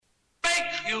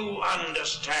make you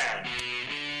understand.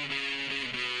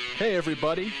 Hey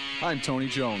everybody, I'm Tony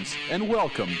Jones, and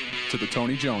welcome to the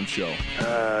Tony Jones Show.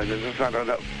 There's just not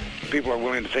enough people are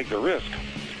willing to take the risk.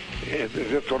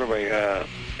 It's sort of a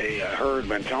herd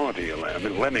mentality, a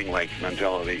lemming-like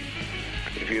mentality.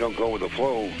 If you don't go with the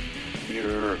flow,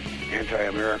 you're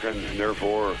anti-American and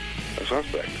therefore a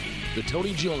suspect. The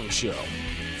Tony Jones Show,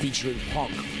 featuring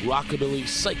punk, rockabilly,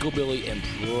 psychobilly, and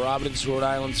Providence, Rhode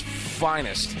Island's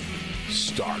finest,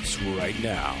 starts right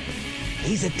now.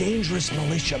 He's a dangerous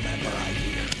militia member, I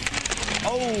hear.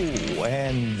 Oh,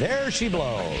 and there she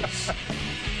blows.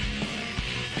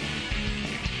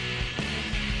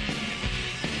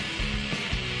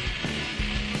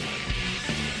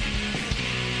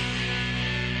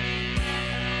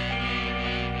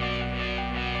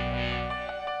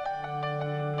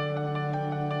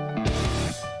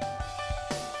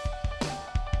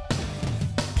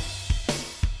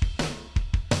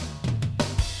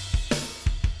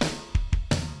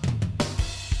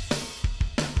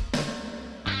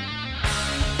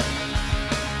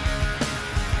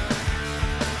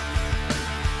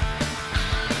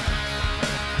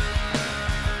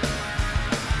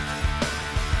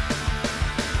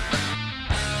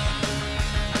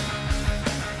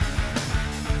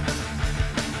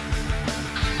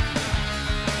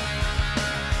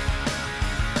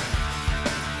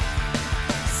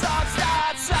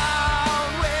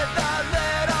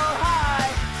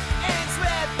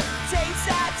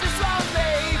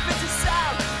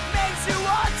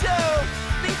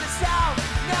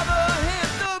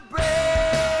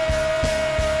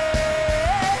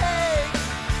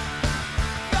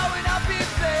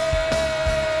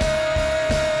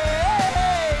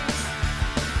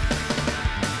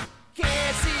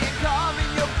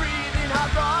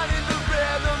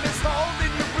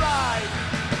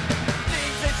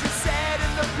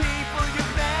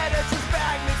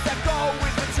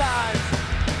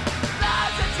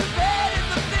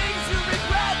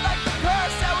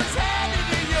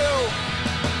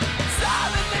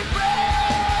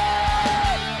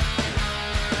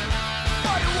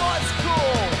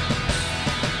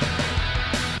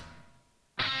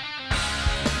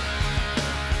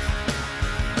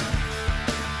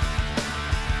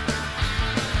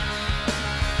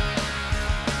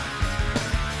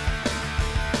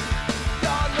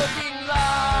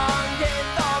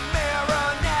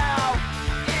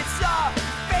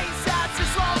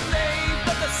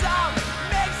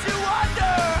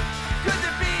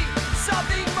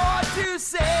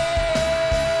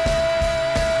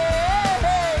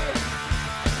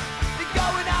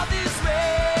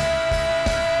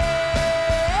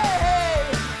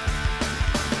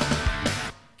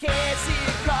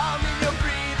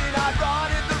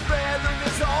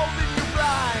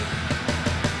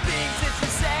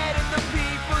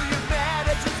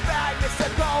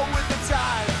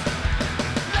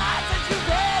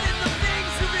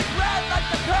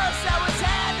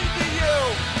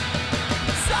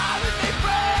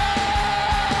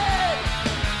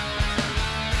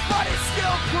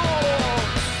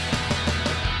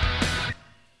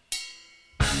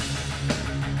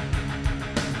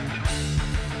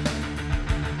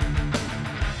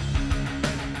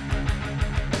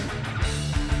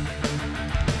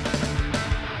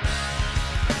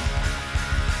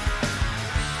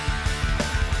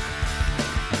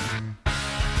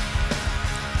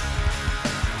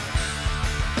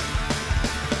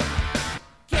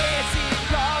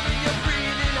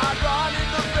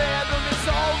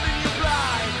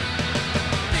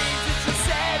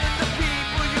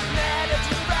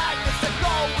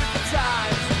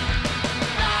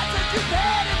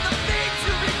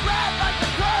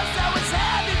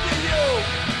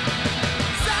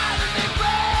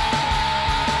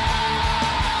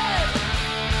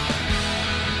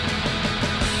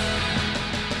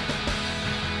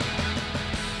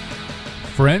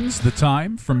 Friends, the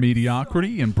time for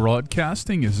mediocrity in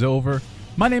broadcasting is over.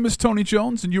 My name is Tony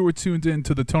Jones, and you are tuned in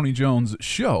to the Tony Jones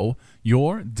Show,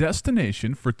 your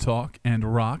destination for talk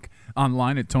and rock,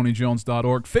 online at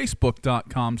tonyjones.org,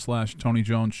 facebook.com/Tony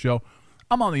Jones Show.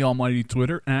 I'm on the almighty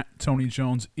Twitter at Tony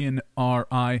Jones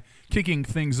NRI, kicking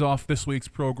things off this week's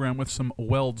program with some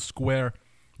Weld Square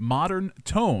Modern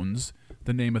Tones,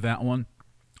 the name of that one.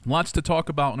 Lots to talk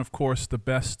about, and of course, the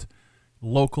best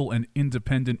local and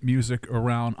independent music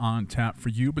around on tap for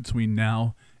you between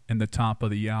now and the top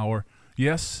of the hour.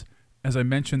 Yes, as I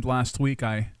mentioned last week,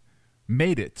 I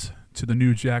made it to the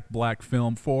new Jack Black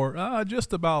film for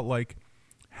just about like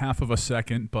half of a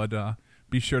second, but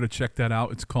be sure to check that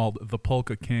out. It's called The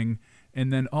Polka King.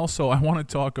 And then also I want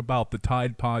to talk about the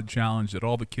Tide Pod Challenge that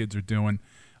all the kids are doing.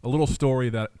 A little story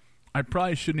that I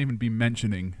probably shouldn't even be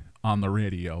mentioning on the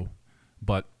radio,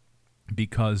 but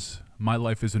because my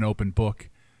life is an open book,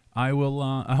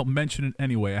 I'll mention it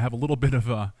anyway. I have a little bit of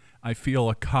I feel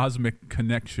a cosmic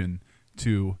connection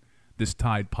to this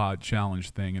Tide Pod Challenge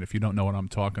thing, and if you don't know what I'm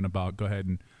talking about, go ahead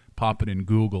and pop it in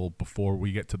Google before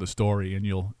we get to the story, and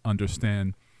you'll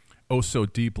understand oh so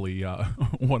deeply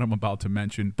what I'm about to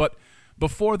mention. But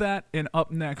before that, and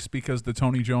up next, because the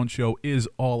Tony Jones Show is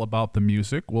all about the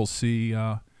music, we'll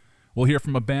hear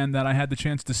from a band that I had the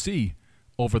chance to see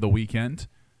over the weekend.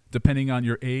 Depending on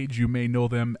your age, you may know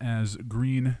them as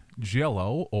Green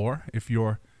Jello, or if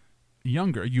you're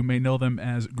younger, you may know them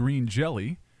as Green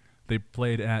Jelly. They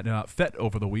played at FET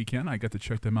over the weekend. I got to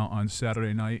check them out on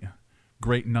Saturday night.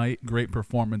 Great night, great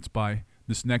performance by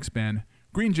this next band,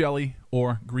 Green Jelly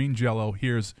or Green Jello.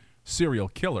 Here's Serial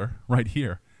Killer right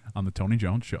here on the Tony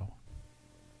Jones Show.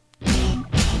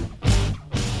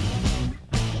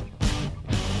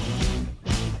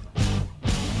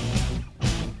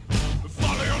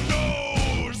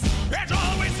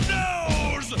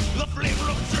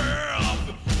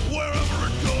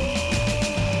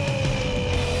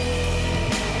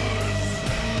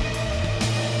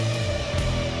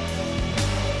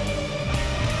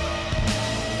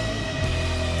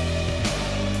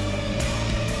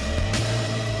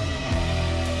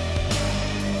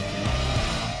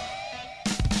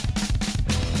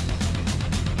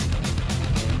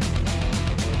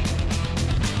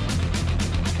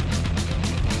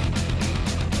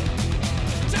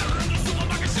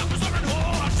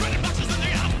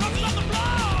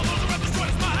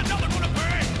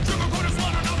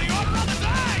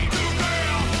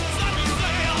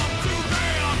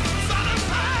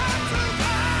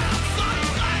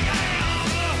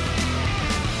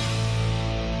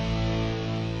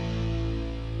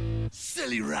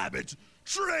 Rabbit,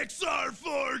 tricks are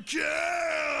for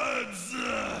kids!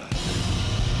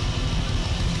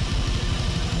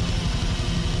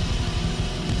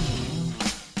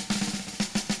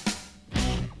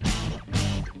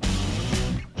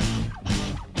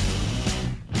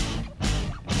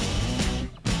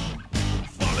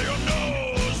 Follow your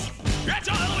nose, it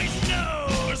always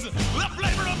knows the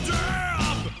flavor of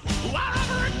death,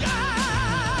 wherever it goes.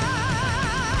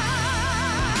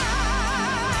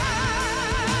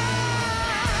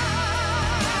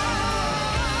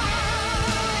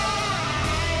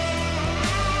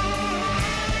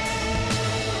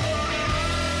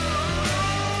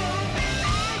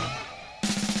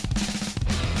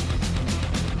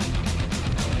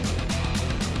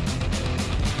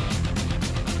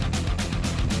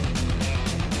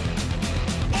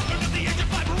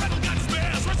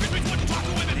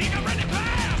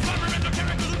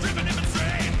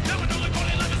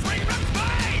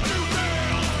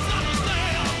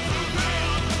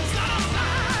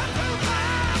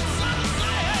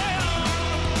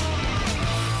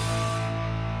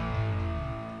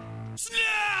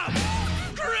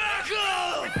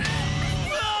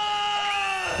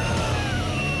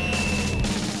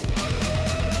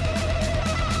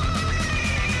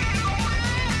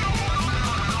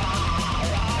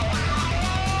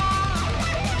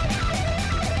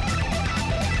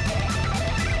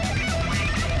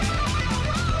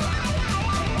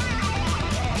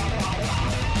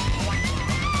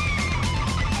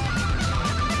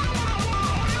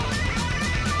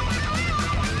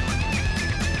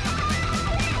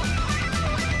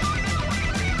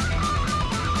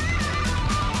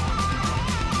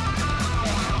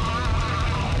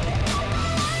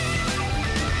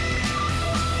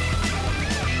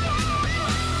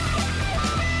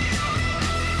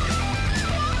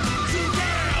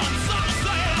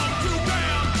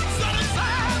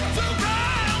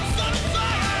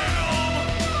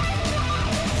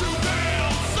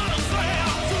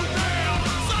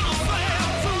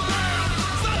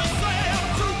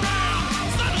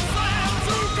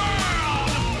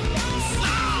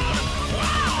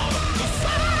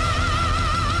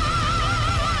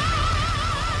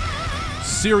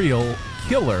 Serial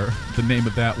Killer, the name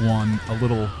of that one, a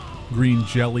little Green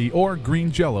Jelly or Green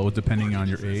Jello, depending on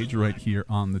your age, right here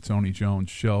on the Tony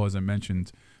Jones Show. As I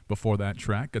mentioned before that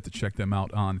track, got to check them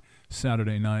out on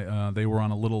Saturday night. They were on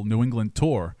a little New England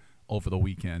tour over the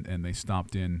weekend, and they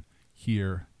stopped in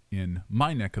here in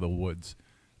my neck of the woods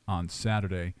on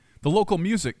Saturday. The local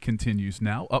music continues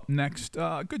now. Up next,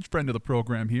 a good friend of the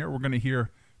program here. We're going to hear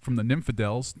from the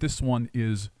Nymphidels. This one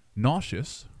is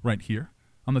Nauseous, right here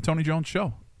on the Tony Jones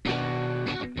Show.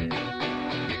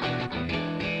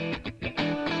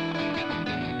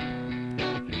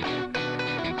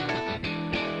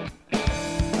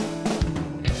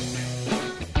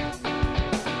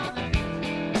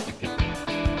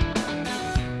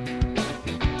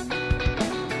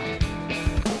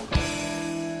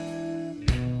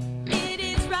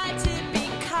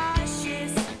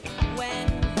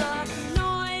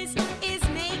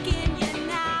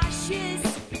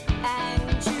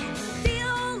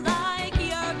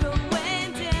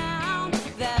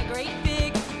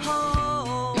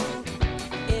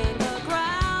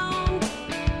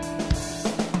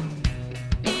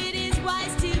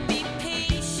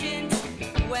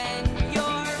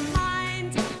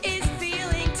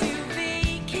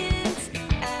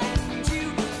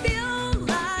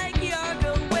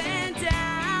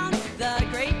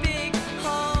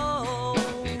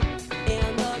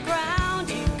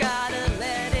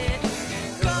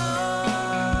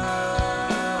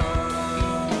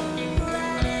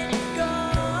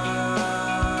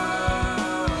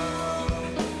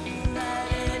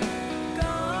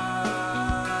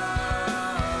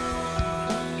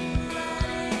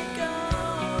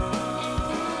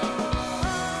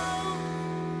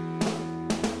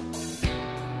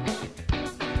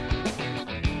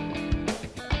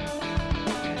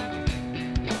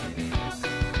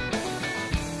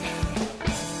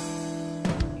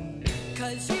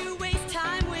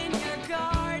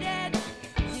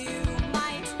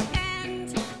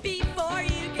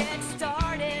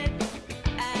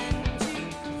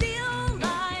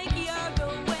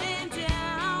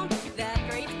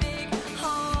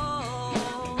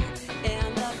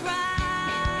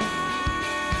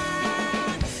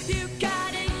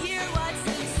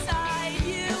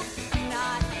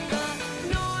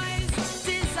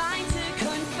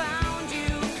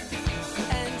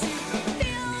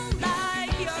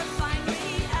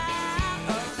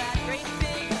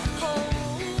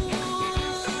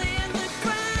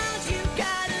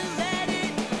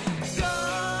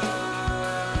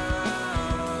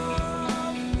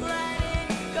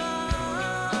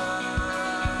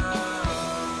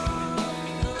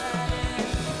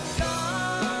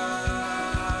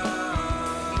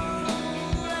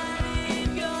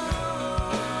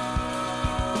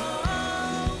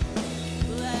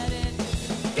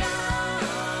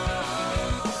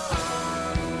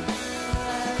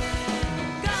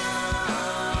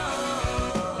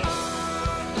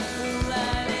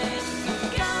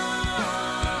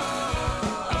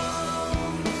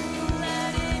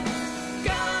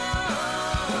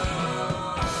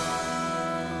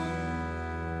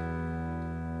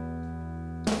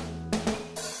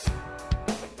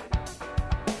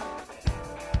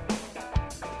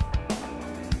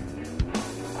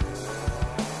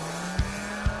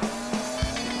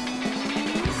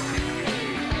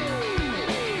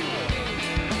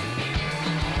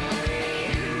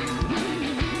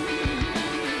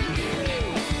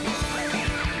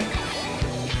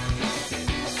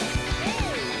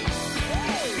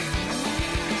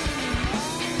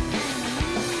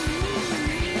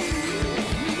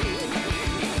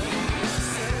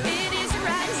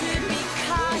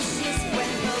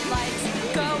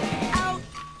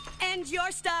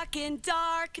 in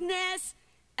darkness,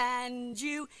 and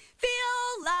you feel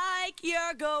like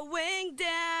you're going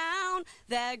down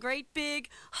that great big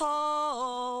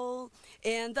hole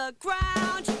in the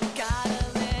ground. You gotta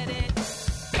let it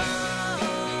go.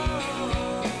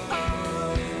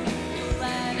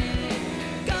 Let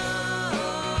it go.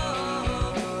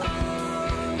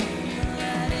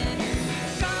 Let it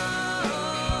go.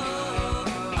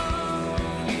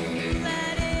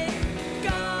 Let it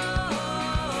go.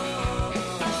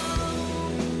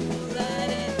 Let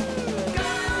it go.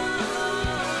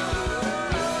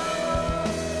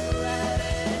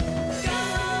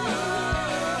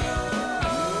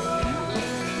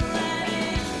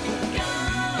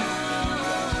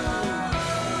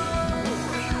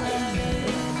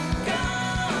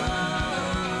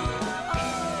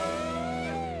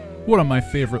 One of my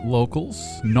favorite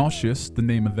locals, Nauseous, the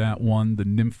name of that one, the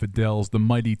Nymphidels, the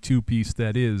mighty two-piece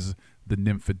that is the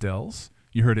Nymphidels.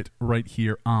 You heard it right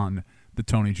here on the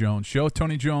Tony Jones Show.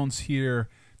 Tony Jones here.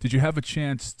 Did you have a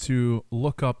chance to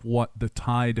look up what the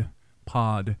Tide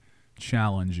Pod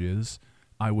Challenge is?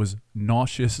 I was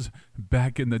nauseous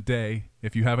back in the day.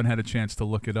 If you haven't had a chance to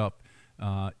look it up,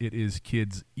 it is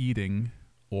kids eating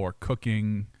or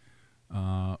cooking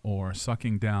or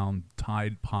sucking down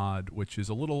Tide Pod, which is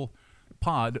a little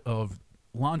pod of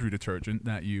laundry detergent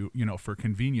that you know, for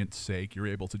convenience sake, you're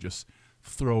able to just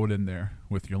throw it in there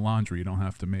with your laundry. You don't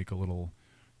have to make a little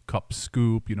cup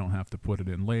scoop. You don't have to put it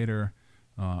in later.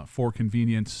 For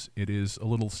convenience, it is a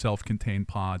little self-contained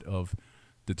pod of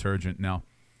detergent. Now,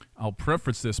 I'll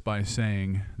preface this by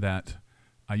saying that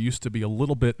I used to be a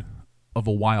little bit of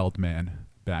a wild man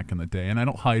back in the day, and I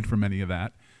don't hide from any of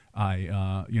that.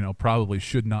 I, probably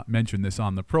should not mention this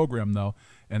on the program, though,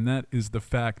 and that is the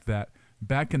fact that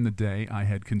back in the day, I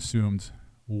had consumed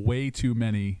way too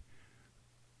many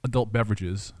adult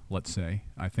beverages, let's say.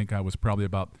 I think I was probably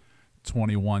about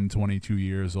 21, 22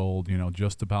 years old,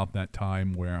 just about that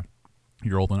time where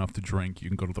you're old enough to drink. You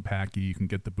can go to the packy, you can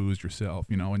get the booze yourself,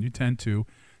 and you tend to,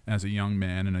 as a young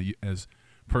man and as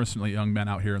personally young men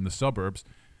out here in the suburbs,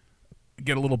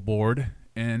 get a little bored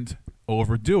and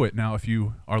overdo it. Now, if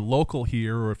you are local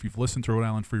here or if you've listened to Rhode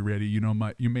Island Free Radio,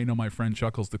 you may know my friend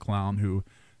Chuckles the Clown, who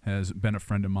has been a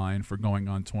friend of mine for going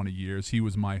on 20 years. He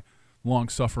was my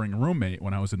long-suffering roommate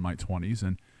when I was in my 20s,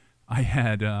 and I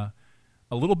had a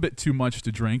little bit too much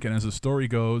to drink, and as the story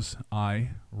goes, I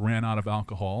ran out of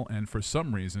alcohol and for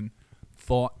some reason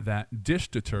thought that dish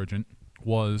detergent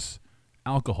was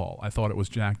alcohol. I thought it was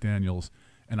Jack Daniels,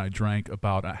 and I drank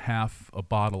about a half a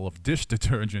bottle of dish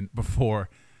detergent before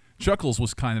Chuckles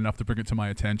was kind enough to bring it to my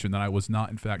attention that I was not,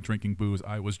 in fact, drinking booze.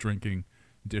 I was drinking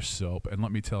dish soap, and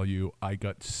let me tell you, I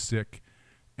got sick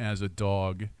as a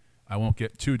dog. I won't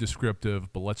get too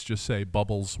descriptive, but let's just say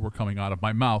bubbles were coming out of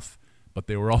my mouth, but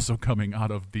they were also coming out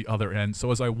of the other end.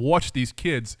 So as I watched these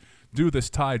kids do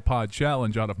this Tide Pod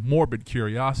Challenge out of morbid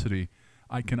curiosity,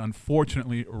 I can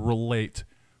unfortunately relate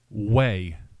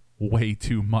way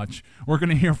too much. We're going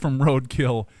to hear from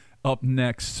Roadkill up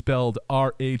next, spelled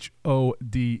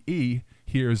R-H-O-D-E.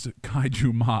 Here's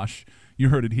Kaiju Mosh. You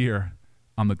heard it here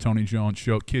on the Tony Jones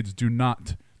Show. Kids, do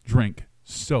not drink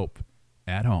soap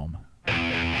at home.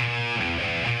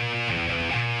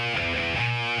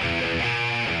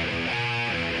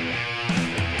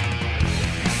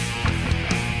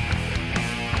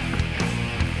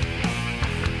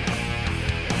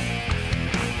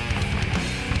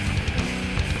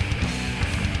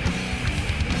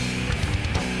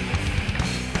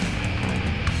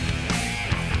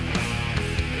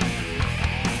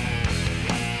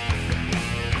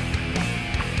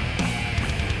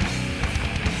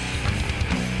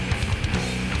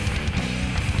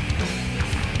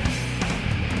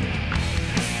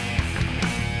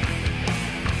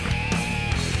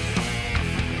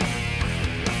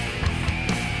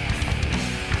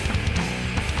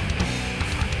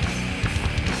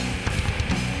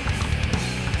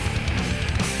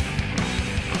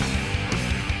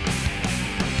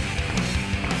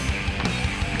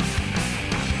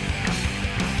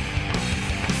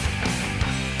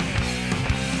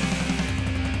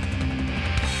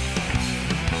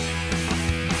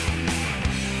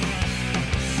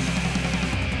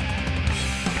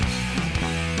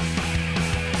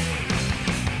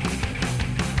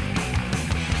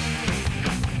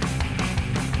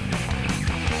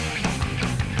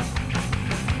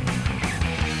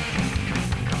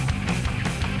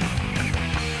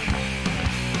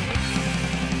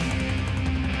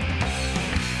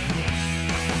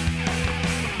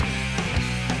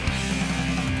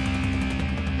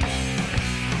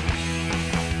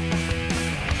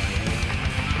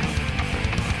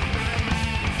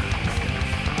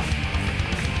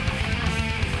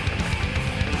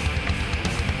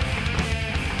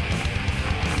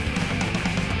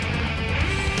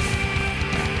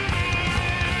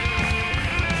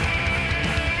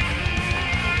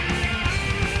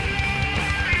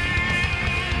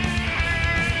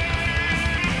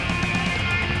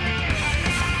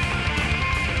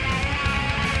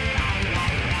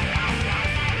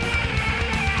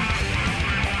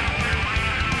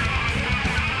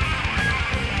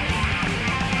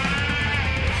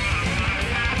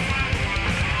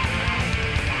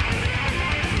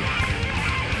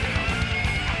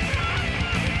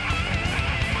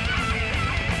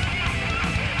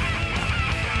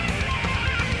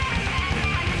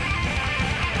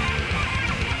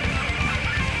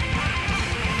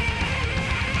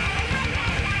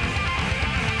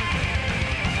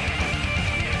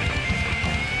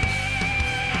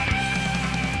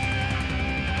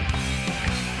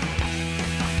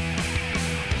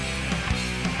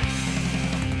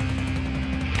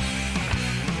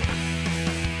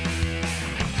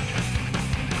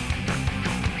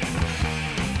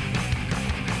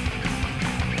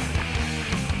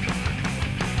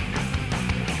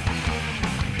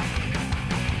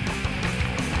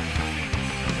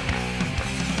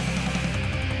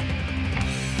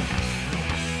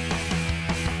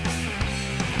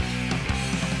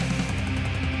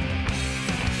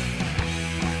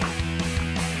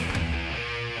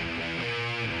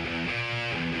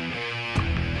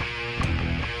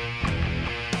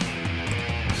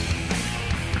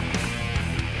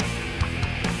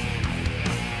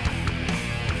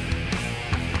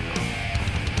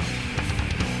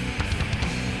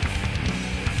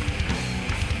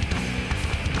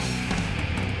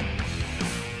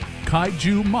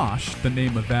 Kaiju Mosh, the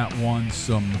name of that one,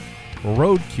 some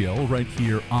roadkill right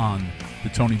here on The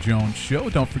Tony Jones Show.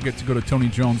 Don't forget to go to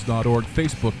TonyJones.org,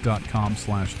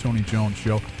 Facebook.com/Tony Jones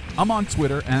Show. I'm on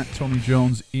Twitter at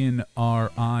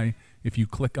TonyJonesNRI. If you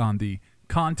click on the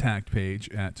contact page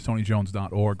at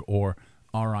TonyJones.org or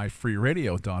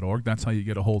RIFreeradio.org, that's how you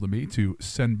get a hold of me to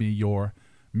send me your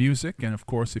music. And, of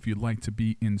course, if you'd like to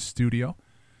be in studio.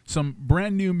 Some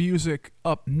brand new music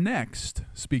up next,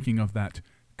 speaking of that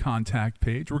contact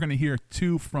page. We're going to hear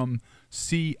two from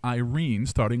Irene,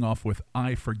 starting off with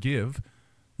I Forgive.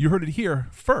 You heard it here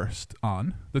first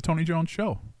on The Tony Jones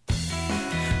Show.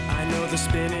 I know the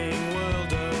spinning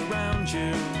world around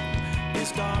you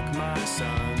is dark, my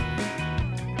son.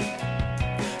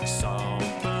 Salt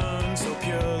burns so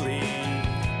purely.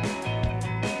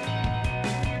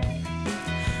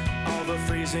 All the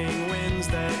freezing winds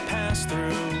that pass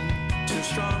through, too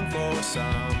strong for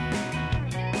some.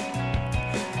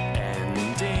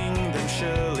 Ending them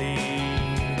surely.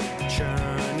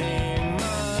 Churning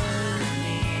mud,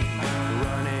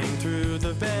 running through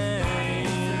the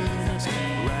veins,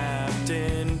 wrapped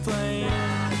in flame.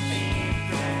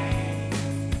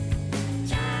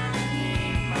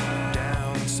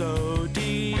 Down so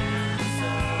deep,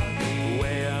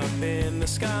 way up in the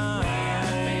sky,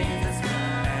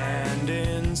 and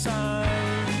inside.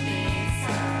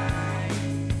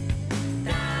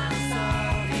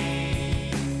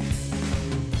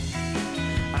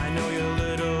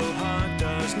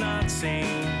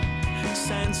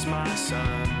 Sense, my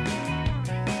son,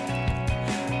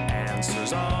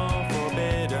 answers all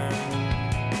forbidden.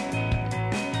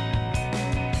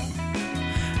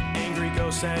 Angry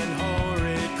ghosts and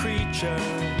horrid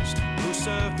creatures who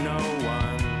serve no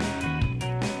one.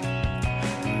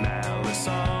 Malice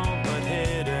all but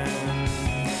hidden.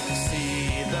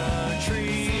 See the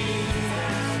tree,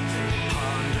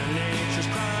 ponder nature's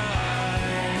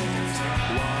cries,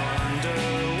 wonder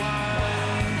why.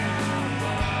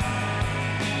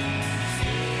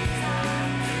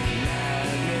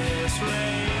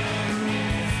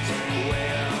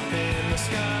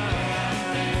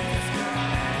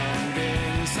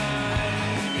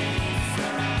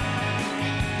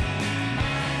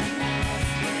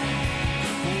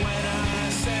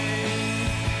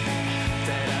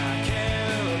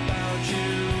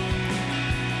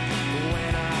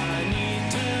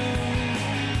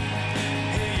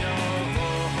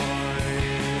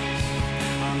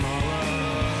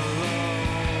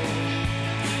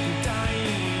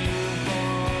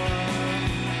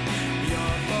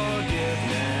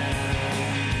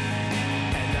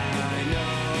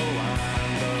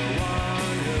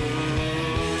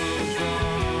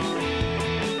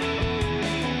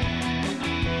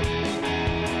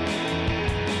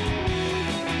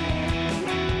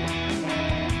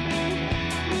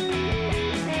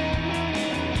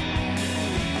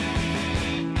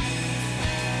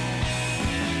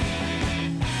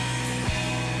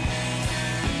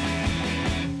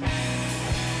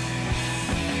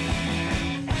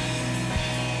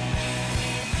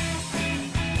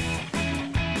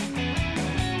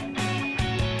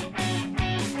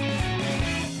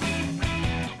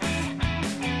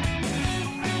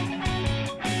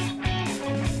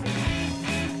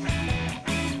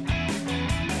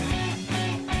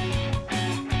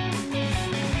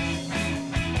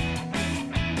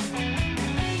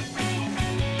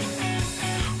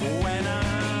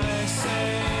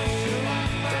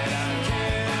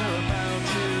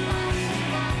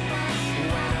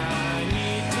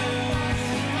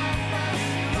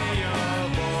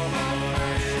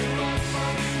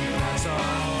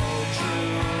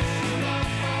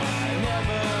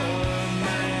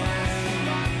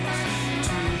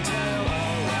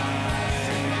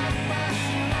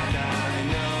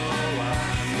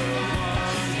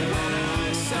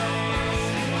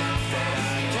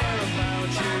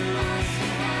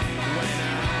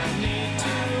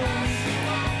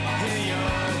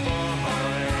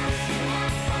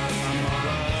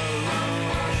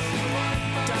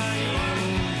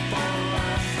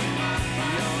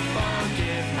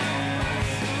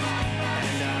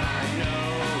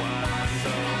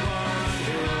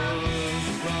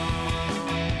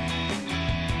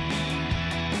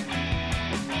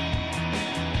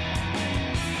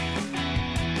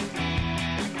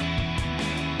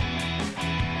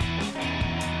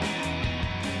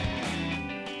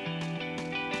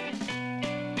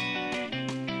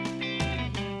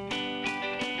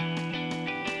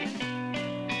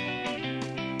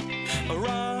 A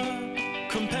rock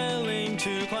compelling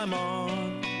to climb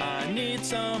on. I need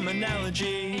some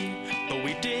analogy, but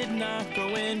we did not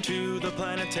go into the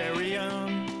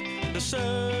planetarium. The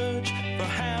search but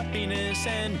happiness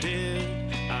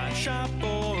ended. I shop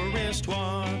for a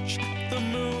wristwatch. The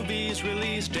movie's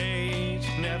release date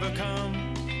never come.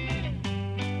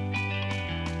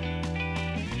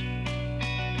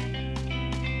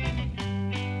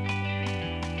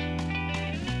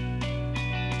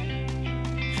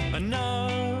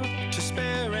 Enough to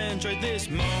spare, enjoy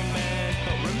this moment,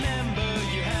 but remember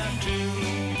you have to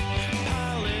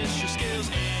polish your skills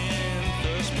in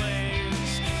first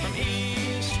place. From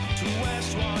east to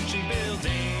west, watching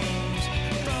buildings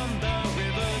from the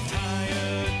river,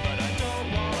 tired, but I don't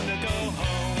want to go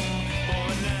home for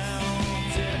now.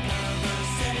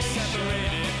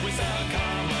 Separated without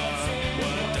comma,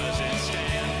 what does it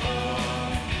stand for?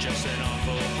 Just an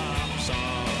awful pop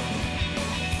song.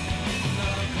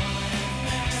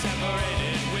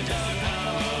 Separated without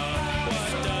comma, what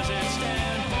does it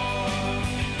stand for?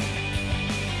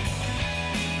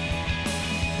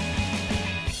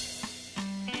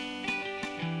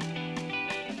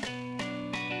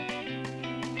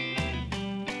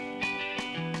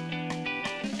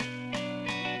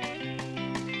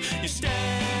 You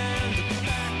stand at the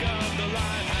back of the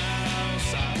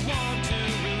lighthouse. I want to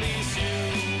release you,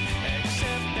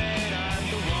 except that I'm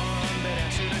the one that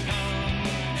asked you to come.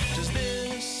 Does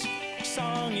this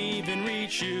song even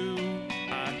reach you?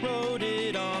 I wrote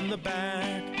it on the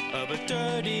back of a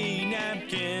dirty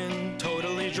napkin,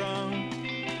 totally drunk.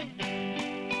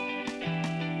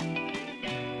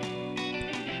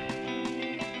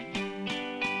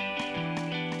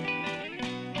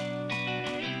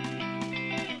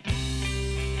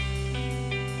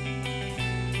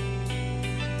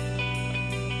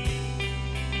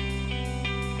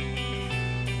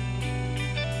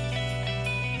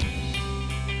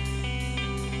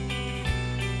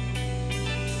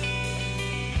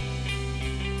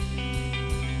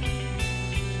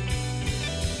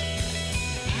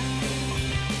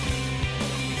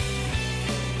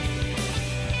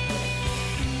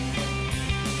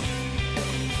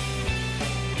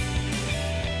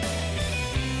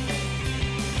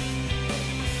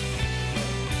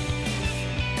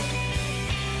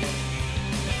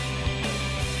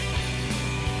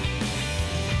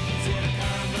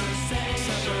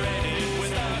 Separated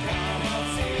without comma,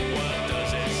 what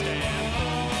does it stand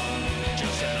for?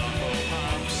 Just an awful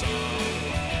pop song.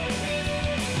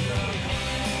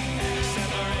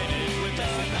 Separated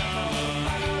without comma,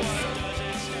 what does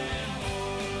it stand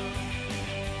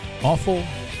for? Awful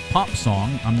pop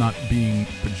song. I'm not being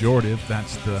pejorative.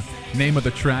 That's the name of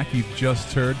the track you've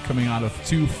just heard, coming out of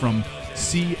two from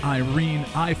C. Irene,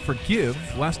 I Forgive.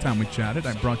 Last time we chatted,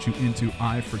 I brought you into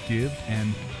I Forgive,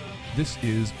 and this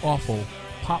is Awful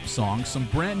Pop Song. Some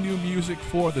brand new music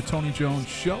for the Tony Jones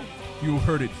Show. You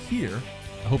heard it here.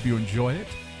 I hope you enjoyed it.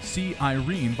 C.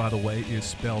 Irene, by the way, is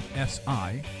spelled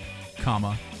S-I,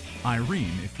 comma,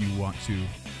 Irene, if you want to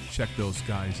check those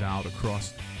guys out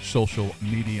across social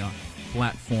media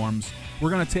platforms. We're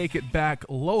going to take it back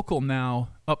local now.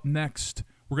 Up next,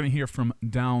 we're going to hear from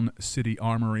Downcity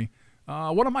Armory.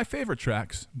 One of my favorite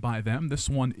tracks by them. This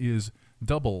one is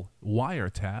Double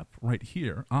Wiretap right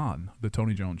here on The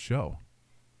Tony Jones Show.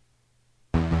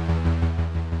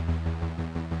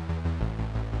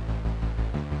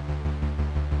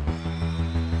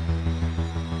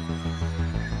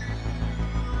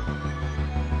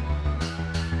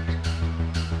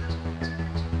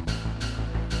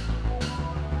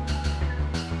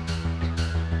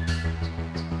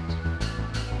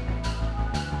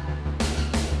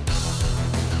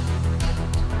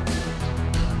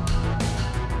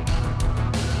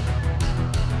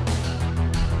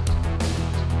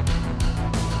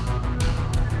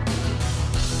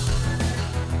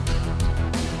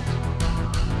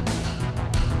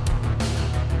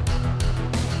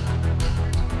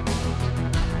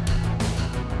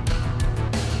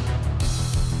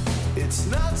 It's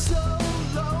not so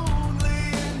lonely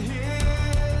in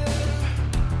here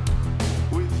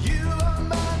with you on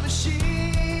my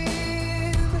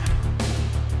machine.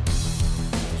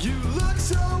 You look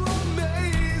so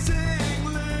amazing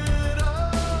lit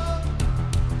up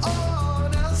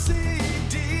on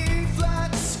LCD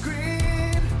flat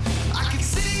screen. I can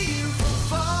see you from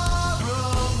far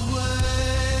away.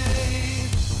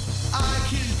 I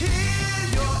can hear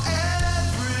your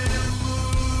every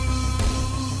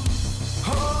move.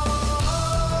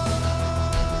 Oh,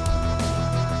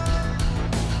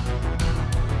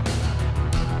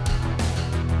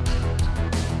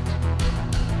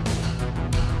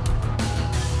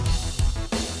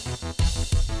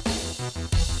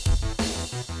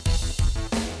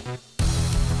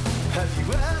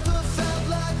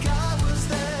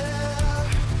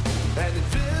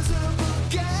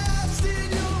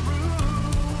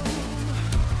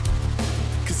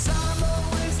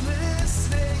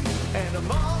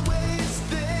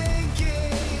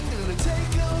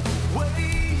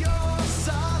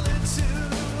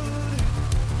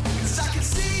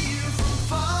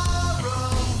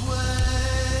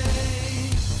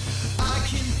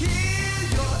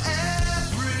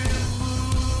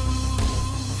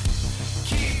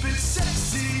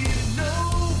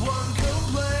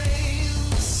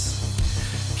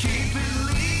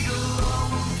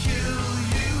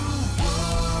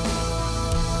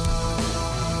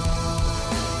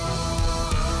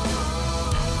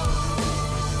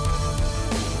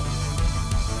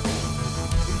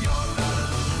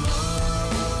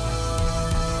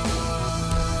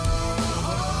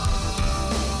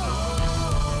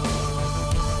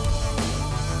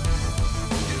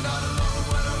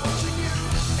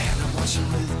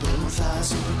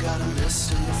 eyes over, got a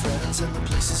list of your friends and the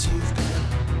places you've been.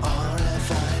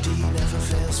 RFID never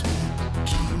fails me.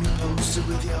 Keep me posted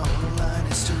with your online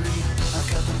history. I've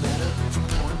got the meta from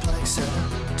Point Blank Center.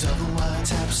 Double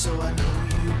wiretap, so I know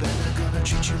you better. Gonna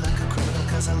treat you like a criminal,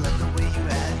 cause I like the way you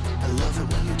act. I love it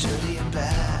when you're dirty and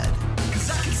bad.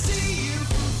 Cause I can see you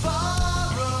from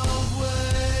far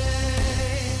away.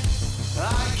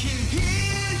 I can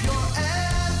hear your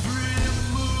every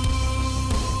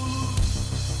move.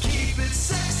 Keep it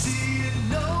sexy and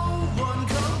no one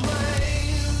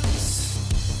complains.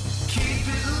 Keep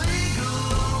it legal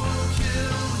or we'll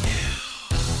kill you.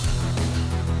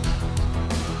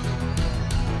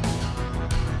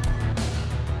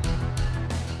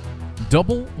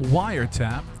 Double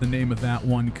Wiretap, the name of that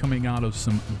one, coming out of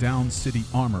some Downcity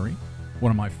Armory. One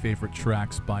of my favorite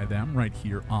tracks by them right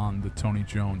here on the Tony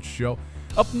Jones Show.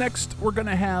 Up next, we're going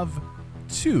to have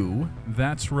two,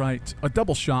 that's right, a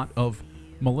double shot of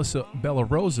Malyssa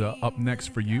Bellarosa up next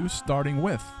for you, starting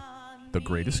with The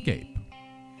Great Escape.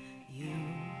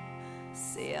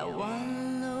 Say I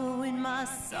wallow in my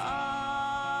sorrow.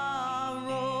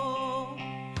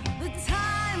 The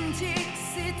time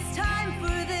ticks, it's time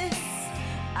for this.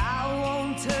 I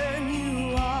won't turn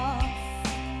you off.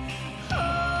 Oh,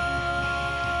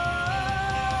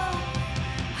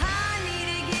 I need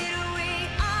to get away,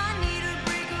 I need a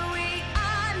breakaway, I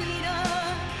need a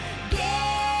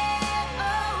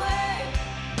getaway.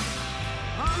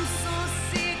 I'm so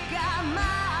sick, I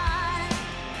might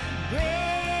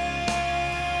break.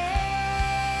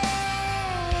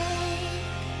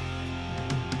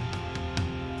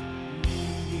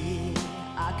 Maybe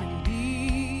I can be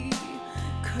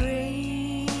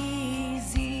crazy.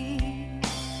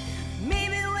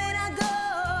 Maybe when I go,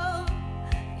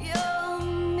 you'll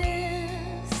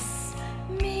miss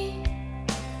me.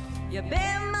 You've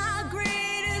been my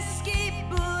great escape,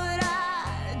 but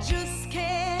I just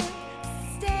can't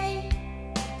stay.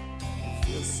 It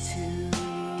feels too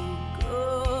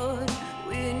good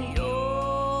when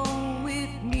you're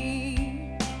with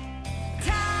me.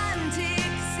 Time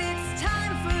ticks, it's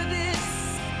time for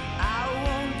this. I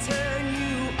won't turn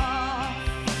you off.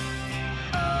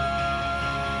 Oh,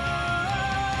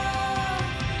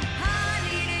 I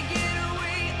need to get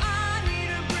away, I need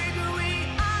a breakaway,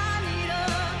 I need a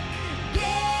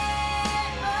getaway.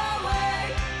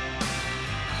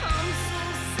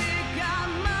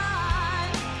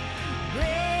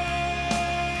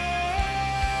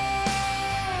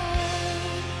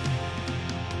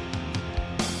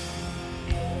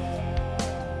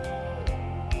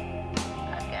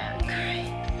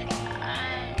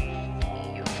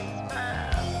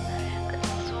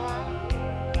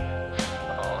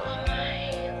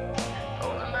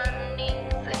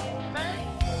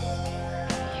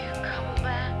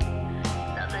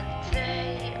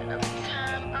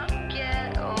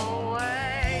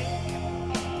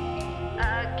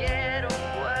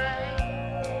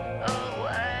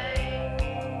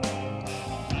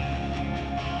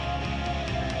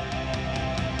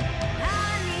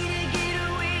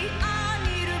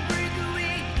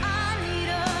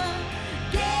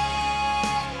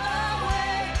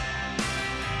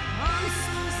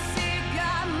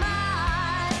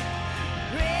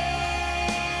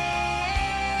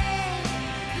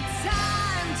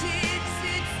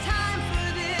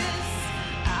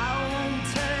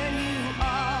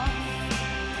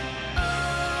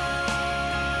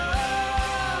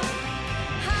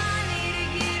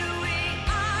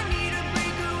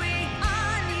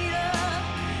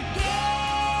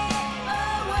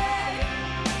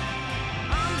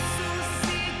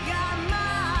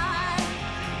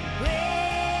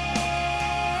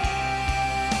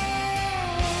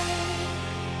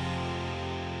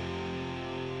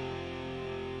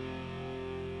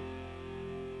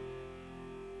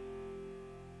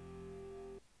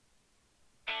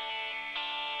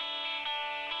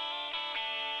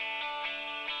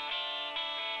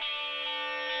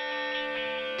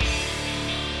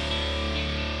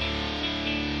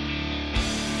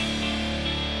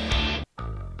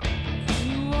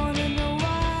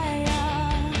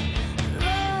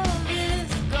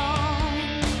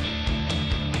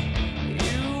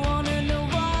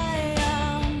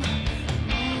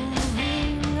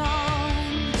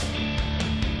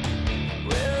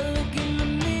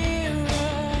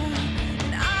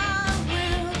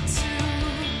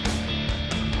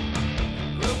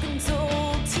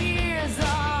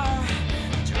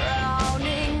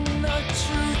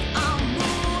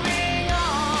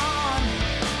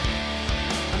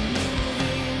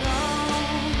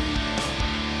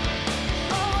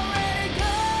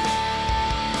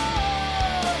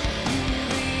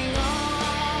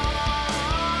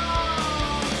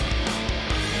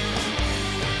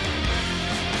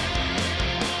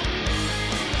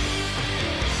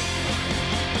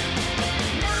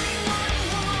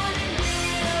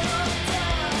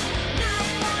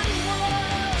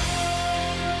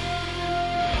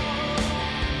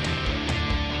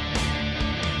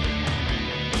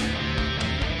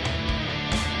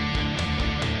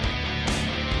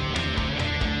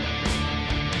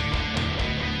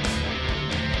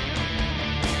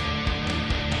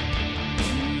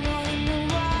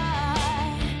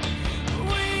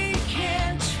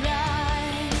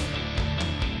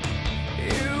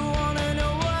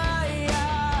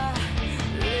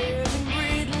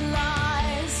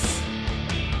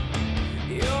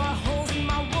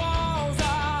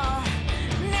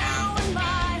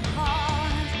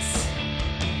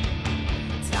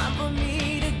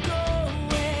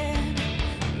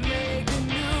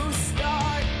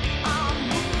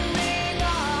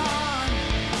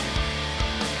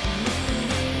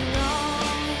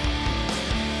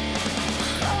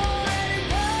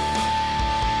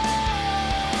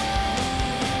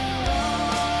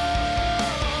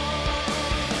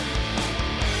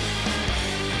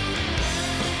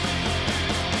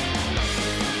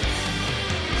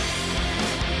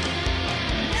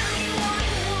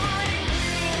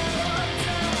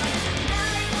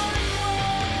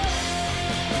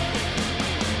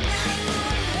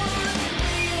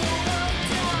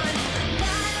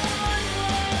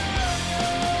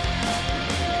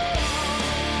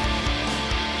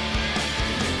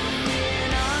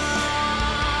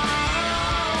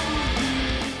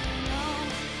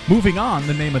 Moving on,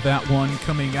 the name of that one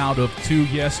coming out of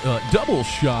double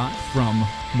shot from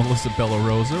Malyssa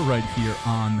Bellarosa right here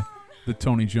on The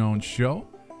Tony Jones Show.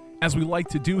 As we like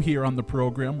to do here on the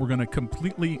program, we're going to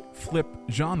completely flip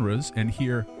genres and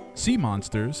hear Sea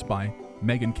Monsters by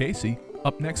Meaghan Casey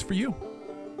up next for you.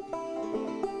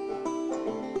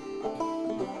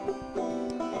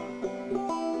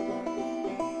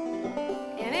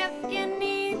 And if you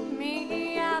need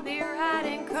me, I'll be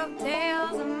riding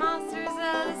coattails of monsters of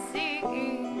the sea.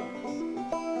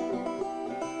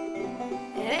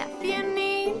 And if you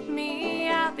need me,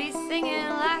 I'll be singing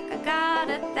like I got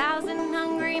 1,000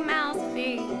 hungry mouse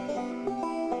feet.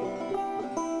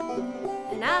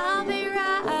 And I'll be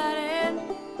riding,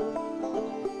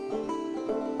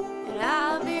 and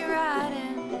I'll be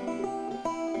riding,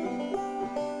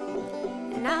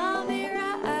 and I'll be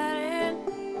riding,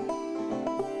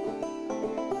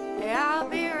 and I'll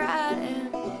be riding.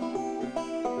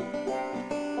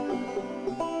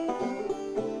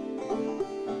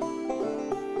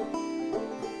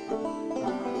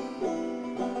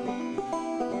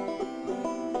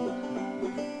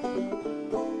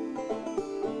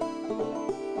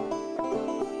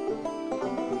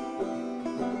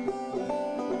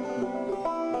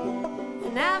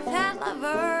 And I've had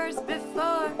lovers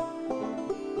before,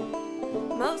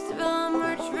 most of them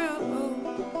were true.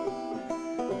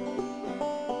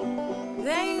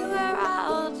 They were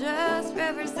all just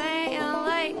rivers and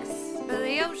lakes, but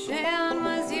the ocean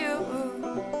was you.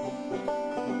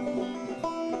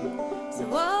 So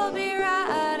we'll be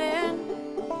riding,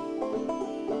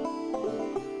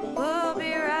 we'll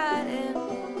be riding,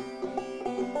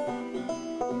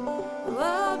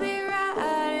 we'll be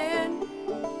riding,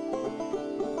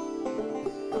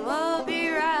 we'll be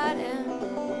riding.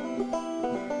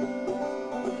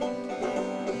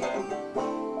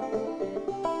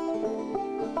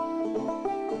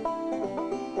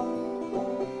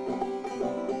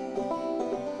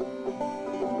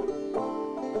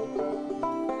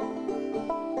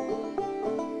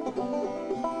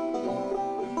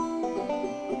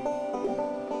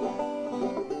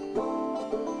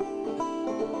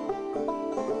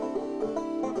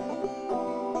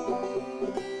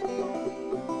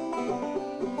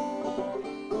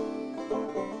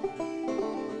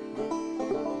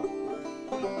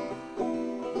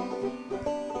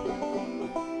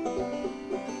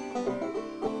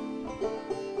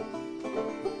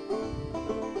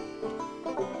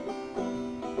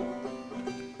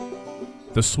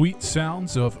 The sweet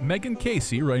sounds of Meaghan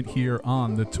Casey right here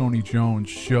on The Tony Jones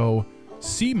Show.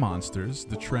 Sea Monsters,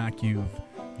 the track you've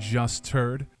just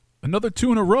heard. Another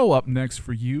two in a row up next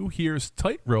for you. Here's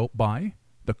Tightrope by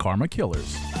the Karma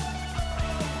Killers.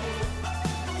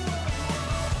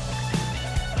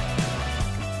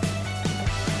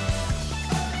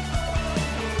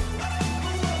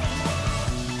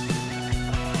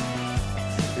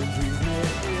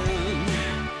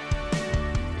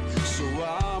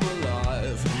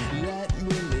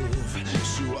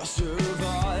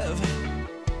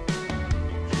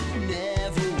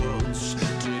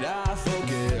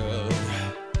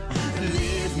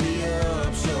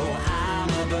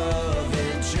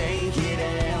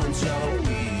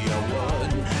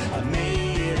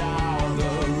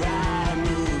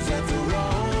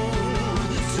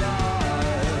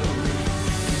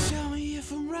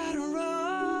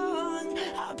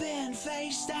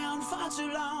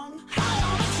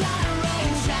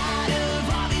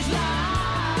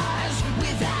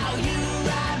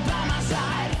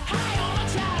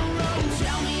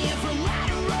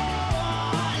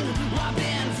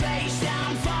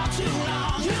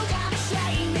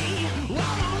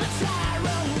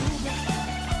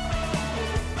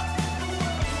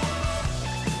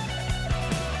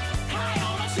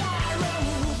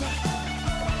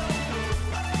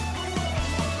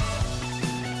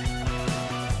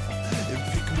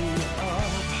 Pick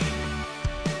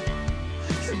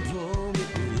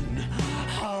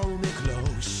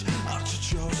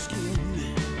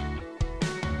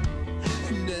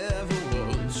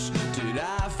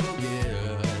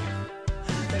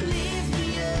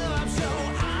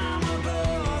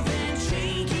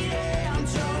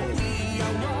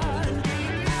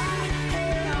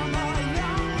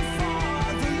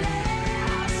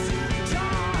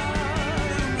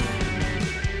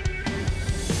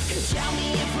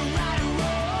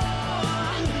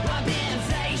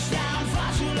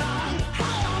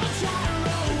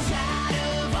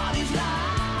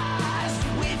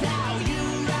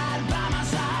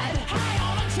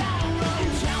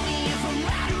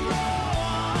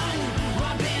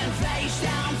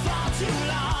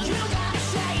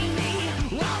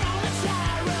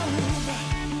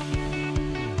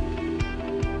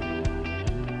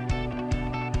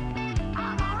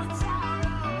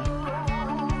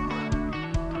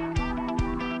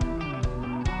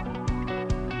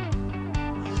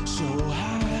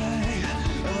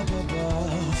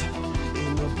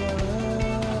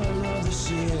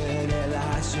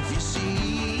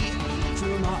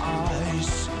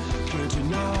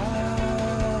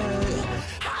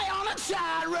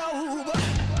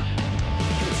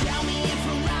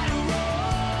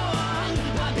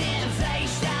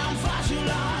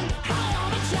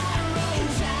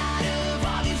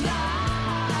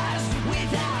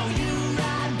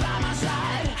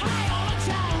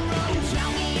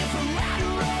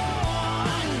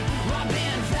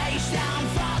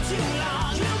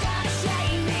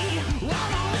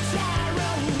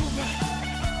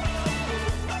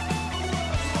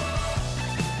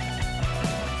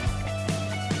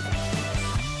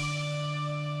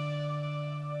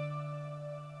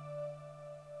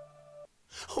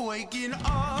Waking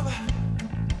up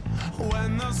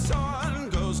when the sun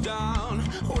goes down,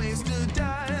 wasted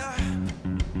day.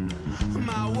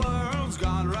 My world's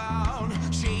gone round,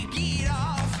 shake it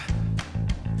off.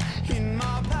 In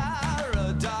my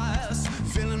paradise,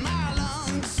 filling my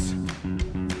lungs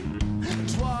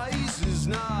twice as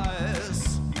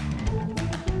nice.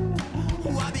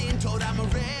 I've been told I'm a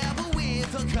rebel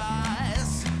with a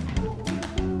cause.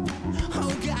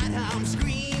 Oh God, I'm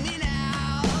screaming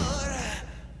out.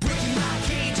 Breaking my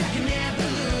cage, I can never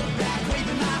look back.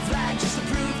 Waving my flag just to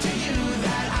prove to you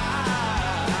that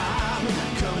I'm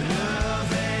coming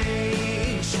of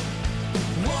age.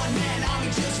 One man army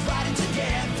just fighting to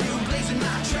get through, blazing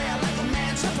my trail like a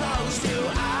man supposed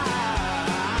to.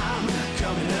 I'm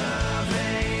coming of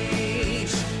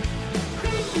age.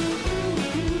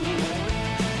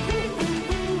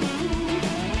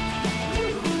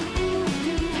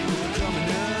 Coming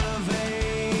of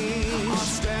age. I'll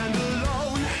stand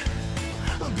alone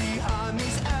behind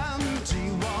these empty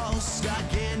walls,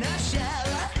 stuck in a shell.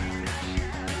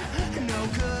 No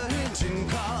curtain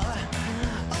call.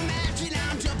 Imagine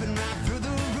I'm jumping right through the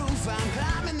roof. I'm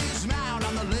climbing this mountain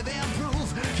on the living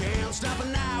proof. Can't stop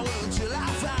an hour till I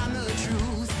find the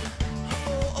truth.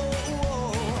 Oh, oh,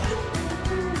 oh.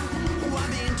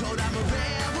 I've been told I'm a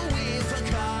rebel with a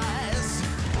cause.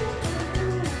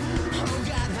 Oh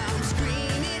God, I'm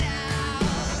screaming out.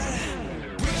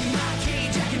 Breaking my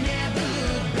cage, I can never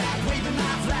look back. Waving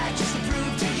my flag just to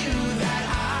prove to you that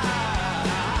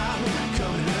I'm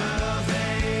coming of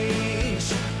age.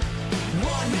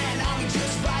 One man army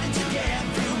just fighting to get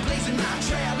through, blazing my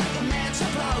trail like a man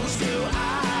supposed to.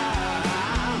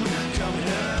 I'm coming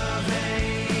of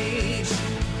age.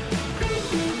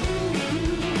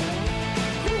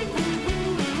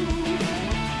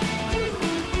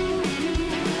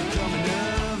 Coming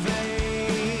of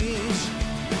age.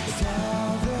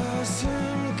 Father,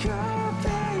 Son,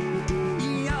 Compendium.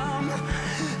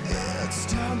 It's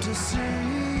time to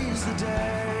seize the day.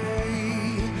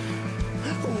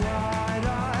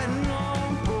 Wide-eyed,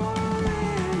 noble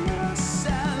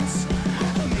innocence.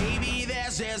 Maybe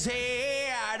this is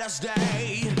here to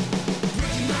stay.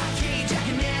 Breaking my cage, I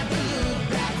can never look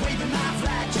back. Waving my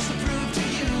flag just to prove to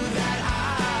you that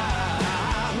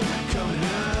I'm coming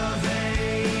of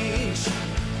age.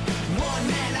 One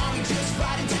man army just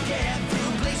fighting to get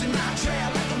through, blazing my trail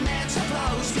like a man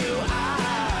supposed to.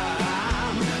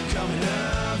 I'm coming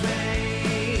of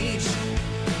age.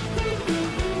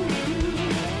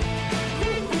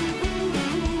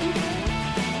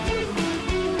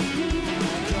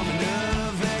 Coming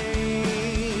of age.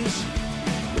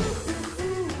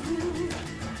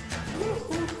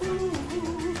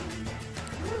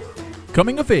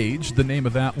 Coming of Age, the name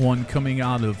of that one, coming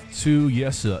out of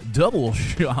a double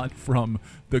shot from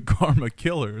the Karma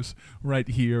Killers right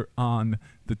here on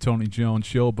the Tony Jones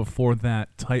Show. Before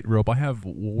that, Tightrope. I have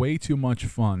way too much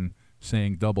fun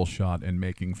saying double shot and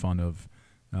making fun of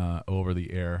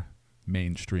over-the-air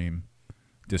mainstream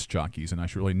disc jockeys, and I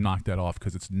should really knock that off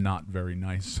because it's not very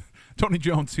nice. Tony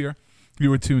Jones here. You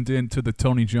were tuned in to the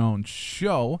Tony Jones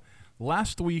Show.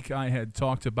 Last week I had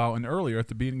talked about, and earlier at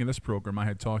the beginning of this program, I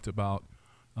had talked about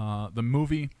the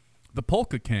movie The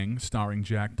Polka King, starring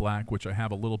Jack Black, which I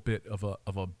have a little bit of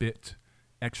a bit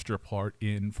extra part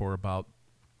in for about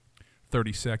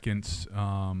 30 seconds,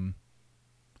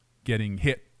 getting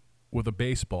hit with a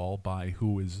baseball by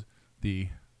who is the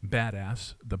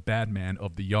badass, the bad man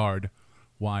of the yard,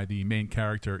 why the main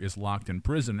character is locked in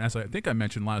prison. As I think I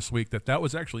mentioned last week, that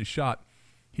was actually shot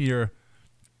here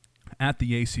at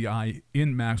the ACI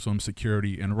in maximum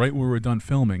security, and right when we were done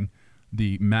filming,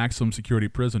 the maximum security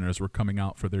prisoners were coming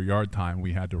out for their yard time.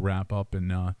 We had to wrap up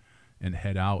and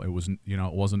head out. It wasn't,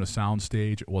 it wasn't a sound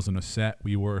stage, it wasn't a set.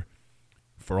 We were,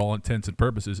 for all intents and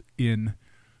purposes, in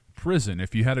prison.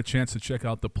 If you had a chance to check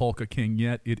out The Polka King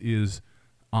yet, it is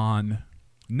on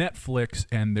Netflix,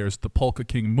 and there's the Polka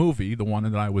King movie, the one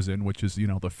that I was in, which is,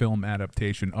 the film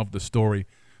adaptation of the story.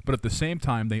 But at the same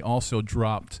time, they also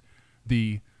dropped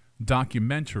the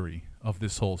documentary of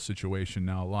this whole situation.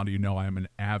 Now, a lot of you know I am an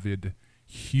avid,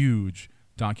 huge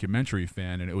documentary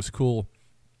fan, and it was cool.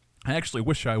 I actually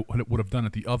wish I would have done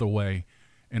it the other way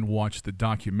and watched the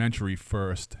documentary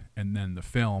first and then the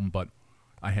film, but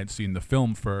I had seen the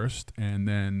film first and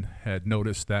then had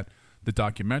noticed that the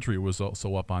documentary was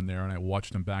also up on there, and I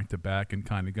watched them back to back and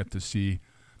kind of got to see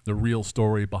the real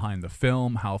story behind the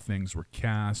film, how things were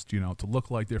cast, to look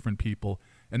like different people.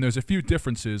 And there's a few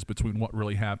differences between what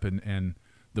really happened and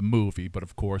the movie, but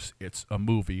of course it's a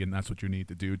movie, and that's what you need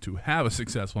to do to have a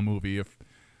successful movie. If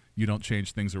you don't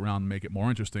change things around and make it more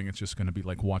interesting, it's just going to be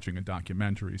like watching a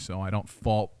documentary. So I don't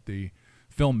fault the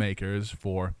filmmakers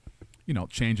for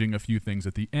changing a few things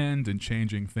at the end and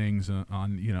changing things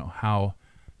on how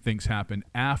things happened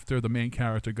after the main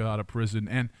character got out of prison.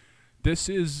 And this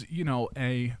is, he's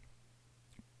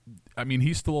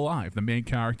still alive. The main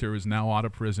character is now out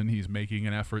of prison. He's making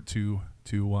an effort to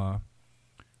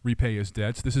repay his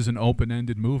debts. This is an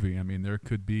open-ended movie. I mean, there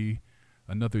could be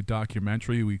another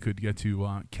documentary. We could get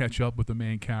to catch up with the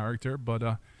main character, but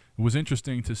it was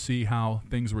interesting to see how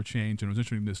things were changed, and it was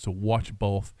interesting to watch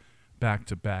both back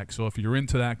to back. So if you're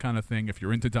into that kind of thing, if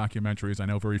you're into documentaries, I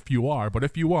know very few are, but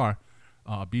if you are,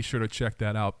 be sure to check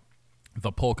that out.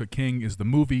 The Polka King is the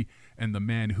movie, and The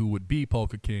Man Who Would Be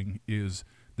Polka King is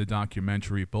the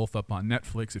documentary, both up on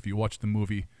Netflix. If you watch the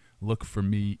movie, look for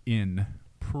me in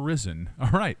prison. All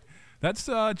right, that's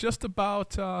just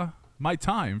about my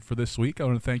time for this week. I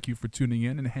want to thank you for tuning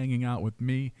in and hanging out with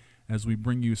me as we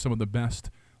bring you some of the best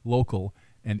local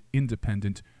and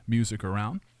independent music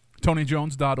around.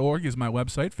 TonyJones.org is my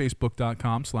website,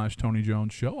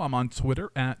 Facebook.com/TonyJonesShow. I'm on Twitter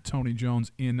at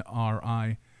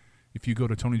TonyJonesNRI. If you go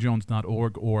to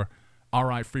TonyJones.org or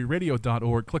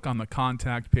RIFreeRadio.org, click on the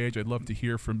contact page. I'd love to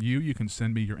hear from you. You can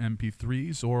send me your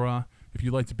MP3s, or if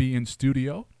you'd like to be in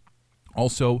studio.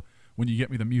 Also, when you get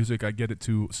me the music, I get it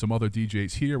to some other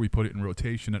DJs here. We put it in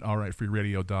rotation at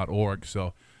RIFreeRadio.org.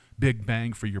 So big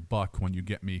bang for your buck when you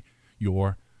get me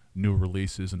your new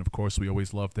releases. And, of course, we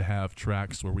always love to have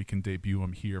tracks where we can debut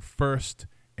them here first.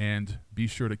 And be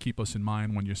sure to keep us in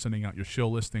mind when you're sending out your show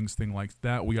listings, things like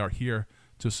that. We are here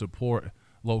to support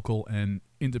local and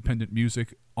independent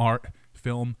music, art,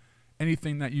 film,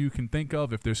 anything that you can think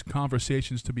of. If there's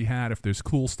conversations to be had, if there's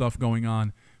cool stuff going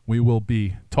on, we will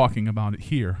be talking about it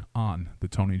here on The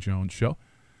Tony Jones Show.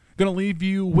 Going to leave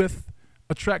you with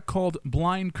a track called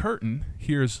Blind Curtain.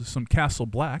 Here's some Castle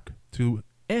Black to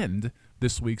end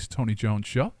this week's Tony Jones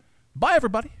Show. Bye,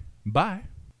 everybody. Bye.